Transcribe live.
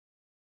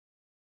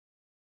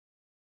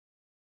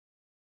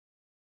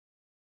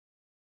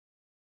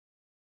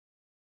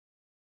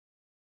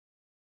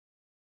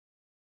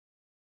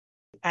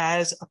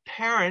as a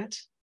parent,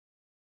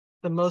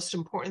 the most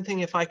important thing,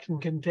 if I can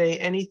convey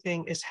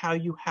anything, is how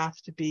you have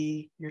to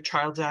be your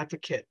child's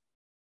advocate.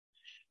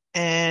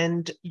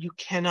 And you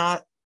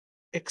cannot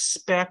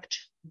expect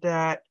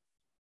that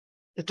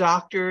the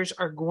doctors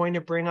are going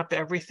to bring up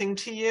everything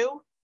to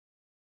you.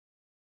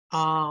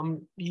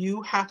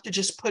 You have to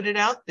just put it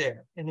out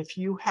there. And if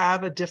you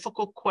have a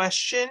difficult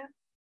question,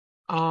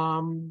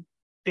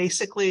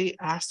 basically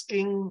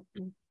asking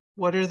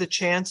what are the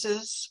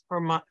chances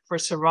for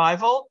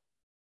survival,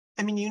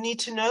 I mean, you need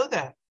to know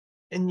that.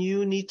 And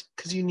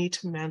because you need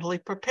to mentally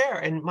prepare.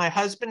 And my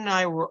husband and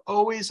I were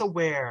always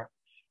aware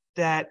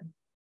that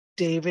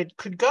David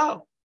could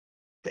go.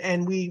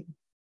 And we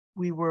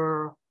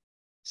were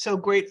so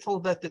grateful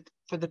that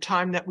for the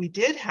time that we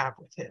did have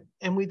with him.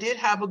 And we did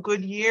have a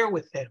good year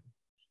with him.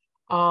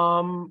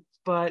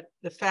 But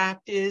the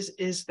fact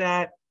is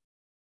that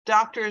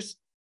doctors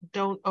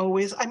don't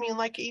always, I mean,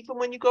 like even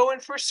when you go in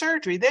for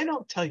surgery, they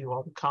don't tell you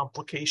all the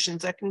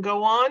complications that can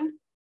go on.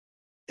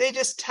 They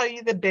just tell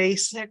you the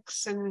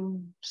basics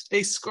and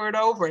they skirt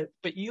over it.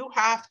 But you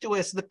have to,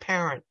 as the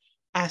parent,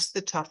 ask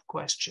the tough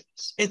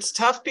questions. It's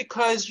tough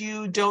because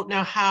you don't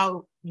know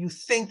how you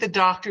think the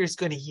doctor is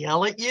going to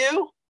yell at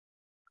you.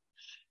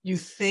 You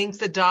think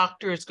the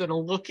doctor is going to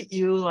look at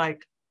you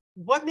like,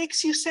 what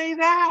makes you say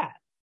that?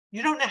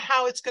 You don't know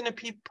how it's going to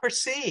be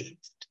perceived.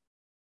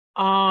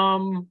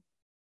 I'm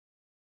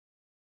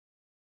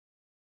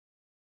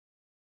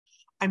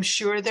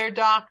sure there are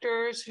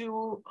doctors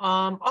who,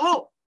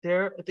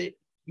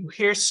 you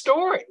hear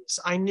stories.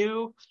 I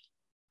knew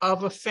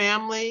of a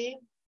family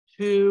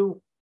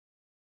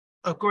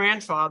a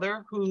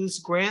grandfather whose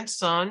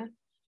grandson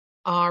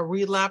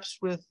relapsed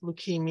with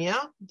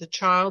leukemia. The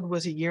child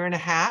was 1.5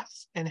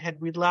 years and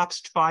had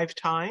relapsed 5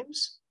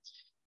 times.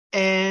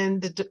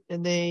 And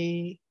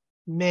the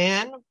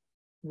man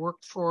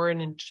worked for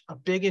a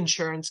big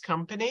insurance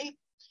company,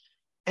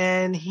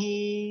 and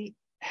he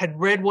had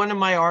read one of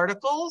my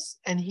articles,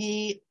 and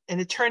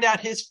it turned out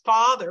his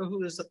father, who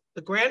was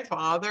the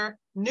grandfather,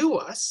 knew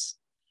us.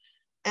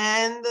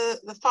 And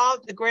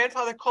the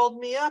grandfather called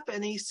me up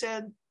and he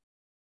said,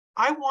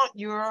 I want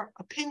your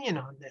opinion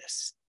on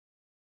this.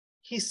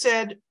 He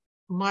said,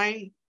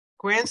 my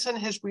grandson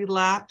has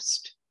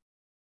relapsed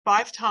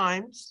 5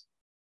 times.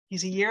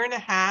 He's 1.5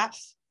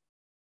 years.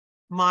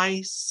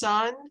 My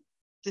son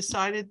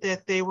decided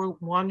that they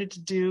wanted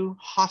to do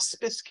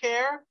hospice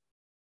care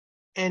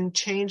and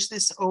change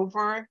this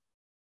over.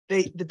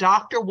 The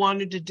doctor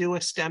wanted to do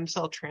a stem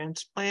cell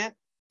transplant.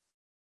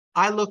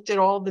 I looked at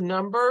all the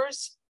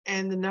numbers,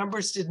 and the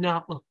numbers did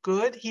not look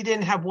good. He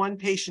didn't have one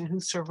patient who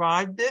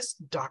survived this.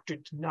 The doctor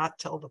did not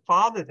tell the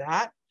father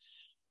that.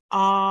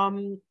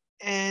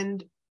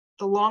 And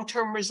the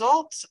long-term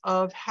results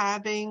of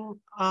having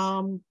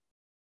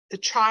the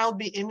child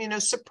be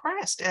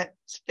immunosuppressed at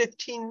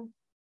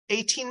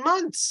 18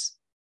 months.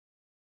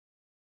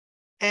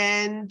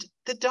 And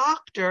the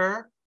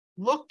doctor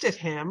looked at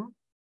him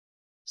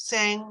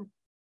saying,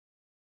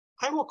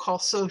 I will call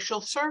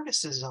social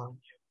services on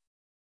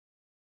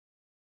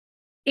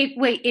you.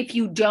 If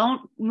you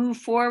don't move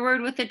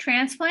forward with the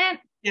transplant?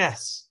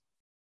 Yes.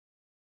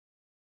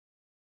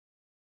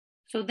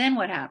 So then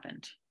what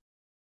happened?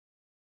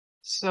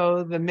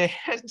 So the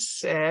man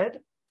said,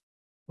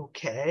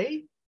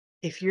 okay,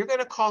 if you're going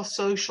to call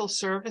social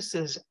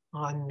services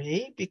on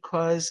me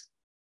because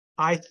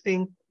I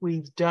think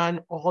we've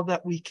done all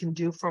that we can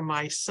do for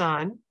my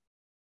son,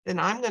 then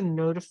I'm going to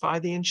notify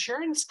the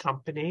insurance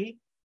company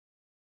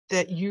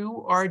that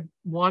you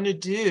want to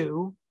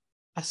do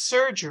a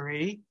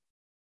surgery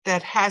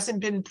that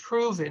hasn't been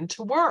proven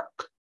to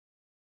work.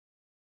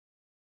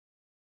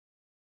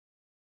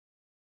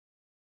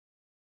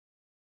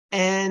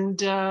 And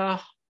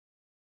I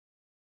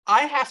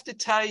have to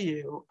tell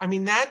you, I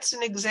mean, that's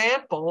an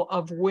example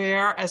of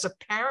where, as a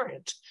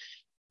parent,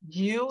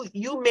 you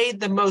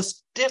made the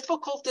most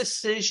difficult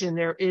decision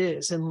there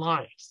is in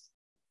life.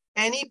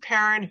 Any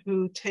parent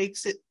who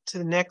takes it to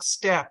the next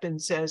step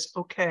and says,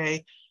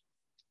 okay,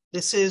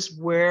 this is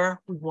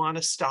where we want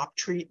to stop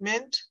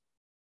treatment,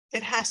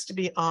 it has to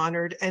be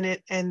honored, and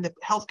the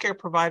healthcare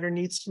provider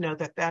needs to know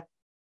that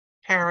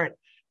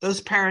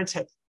those parents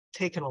have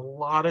taken a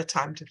lot of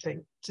time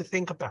to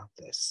think about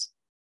this.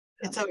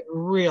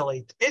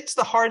 It's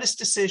the hardest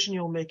decision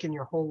you'll make in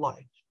your whole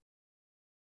life.